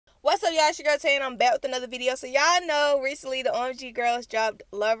What's up, y'all? It's your girl Tay, and I'm back with another video. So y'all know recently the OMG Girlz dropped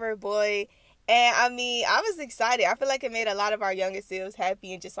Lover Boy, and I mean, I was excited. I feel like it made a lot of our younger selves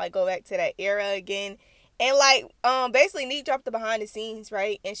happy and just like go back to that era again. And like basically Neek dropped the behind the scenes,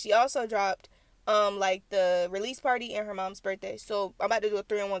 right? And she also dropped like the release party and her mom's birthday. So I'm about to do a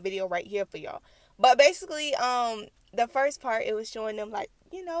 3-in-1 video right here for y'all. But basically the first part, it was showing them like,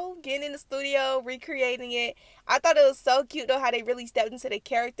 you know, getting in the studio, recreating it. I thought it was so cute though how they really stepped into the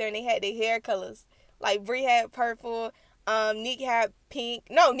character and they had their hair colors. Like Brie had purple, Neek had pink.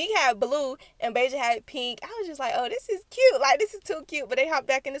 No, Neek had blue and Beja had pink. I was just like, oh, this is cute. Like, this is too cute. But they hopped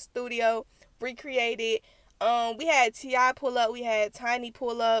back in the studio, recreated. We had T.I. pull up, we had Tiny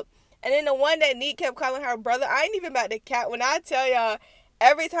pull up. And then the one that Neek kept calling her brother, I ain't even about to cat. When I tell y'all,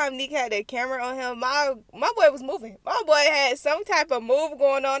 every time Neek had the camera on him, my boy was moving. My boy had some type of move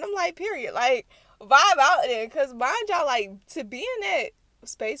going on. I'm like, period. Like, vibe out there. Because mind y'all, like, to be in that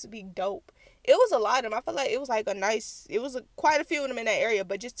space would be dope. It was a lot of them. I feel like it was like a nice, it was quite a few of them in that area.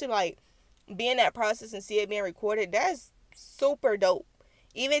 But just to like be in that process and see it being recorded, that's super dope.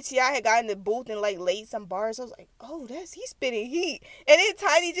 Even T.I. had got in the booth and like laid some bars. I was like, oh, he's spitting heat. And then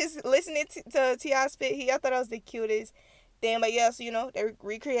Tiny just listening to T.I. spit heat. I thought that was the cutest. Then, but yeah, so, you know, they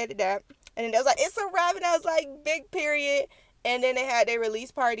recreated that. And then they was like, it's a wrap. And I was like, big period. And then they had their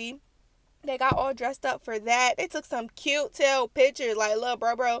release party. They got all dressed up for that. They took some cute tail pictures. Like, look,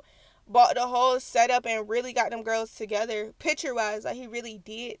 bro bought the whole setup and really got them girls together. Picture-wise, like, he really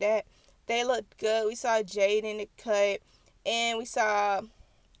did that. They looked good. We saw Jade in the cut. And we saw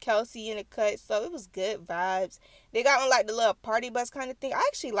Kelsey in the cut. So it was good vibes. They got on like the little party bus kind of thing. I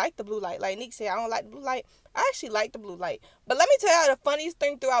actually like the blue light. Like Nick said, I don't like the blue light. I actually like the blue light. But let me tell y'all, the funniest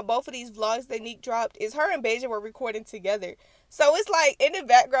thing throughout both of these vlogs that Nick dropped is her and Beja were recording together. So it's like in the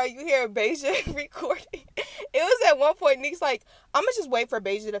background you hear Beja recording. It was at one point Nick's like, I'm gonna just wait for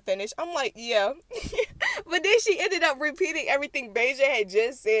Beja to finish. I'm like, yeah. But then she ended up repeating everything Beja had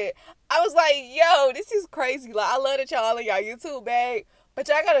just said. I was like, yo, this is crazy. Like, I love that y'all in y'all YouTube bag, but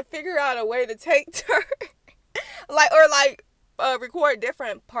y'all gotta figure out a way to take turns. Record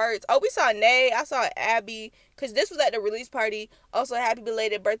different parts. Oh, we saw Nay. I saw Abby. Because this was at the release party. Also, happy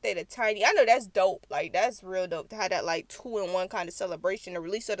belated birthday to Tiny. I know that's dope. Like, that's real dope to have that, like, 2-in-1 kind of celebration. The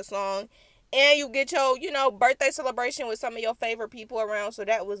release of the song. And you get your, you know, birthday celebration with some of your favorite people around. So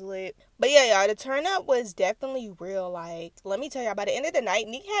that was lit. But yeah, y'all, the turn up was definitely real. Like, let me tell y'all, by the end of the night,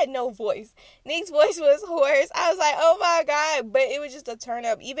 Neek had no voice. Neek's voice was hoarse. I was like, oh my God. But it was just a turn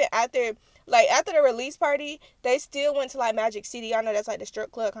up. Even after the release party, they still went to like Magic City. I know that's like the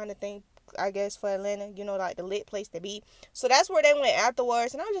strip club kind of thing, I guess, for Atlanta. You know, like the lit place to be. So that's where they went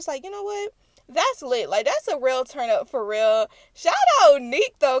afterwards. And I was just like, you know what? That's lit. Like, that's a real turn up for real. Shout out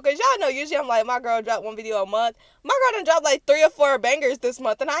Neek, though, because y'all know usually I'm like, my girl dropped one video a month. My girl done dropped like 3 or 4 bangers this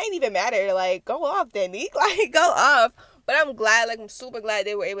month, and I ain't even mad at her. Like, go off then, Neek. Like, go off. But I'm glad, like, I'm super glad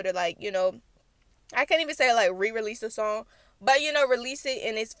they were able to, like, you know, I can't even say, like, re-release the song, but, you know, release it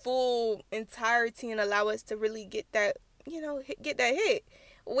in its full entirety and allow us to really get that, you know, get that hit.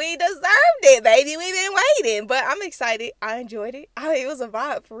 We deserved it, baby. We've been waiting. But I'm excited. I enjoyed it. It was a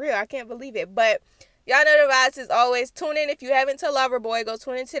vibe, for real. I can't believe it. But y'all know the vibes as always. Tune in if you haven't to Lover Boy. Go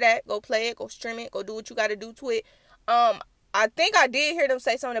tune into that. Go play it. Go stream it. Go do what you got to do to it. I think I did hear them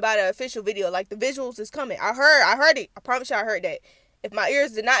say something about an official video. Like, the visuals is coming. I heard it. I promise you I heard that. If my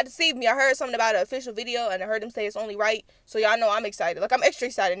ears did not deceive me, I heard something about an official video, and I heard them say it's only right. So y'all know I'm excited. Like, I'm extra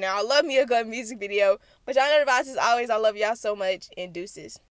excited now. I love me a good music video. But y'all know the vibes as always. I love y'all so much. And deuces.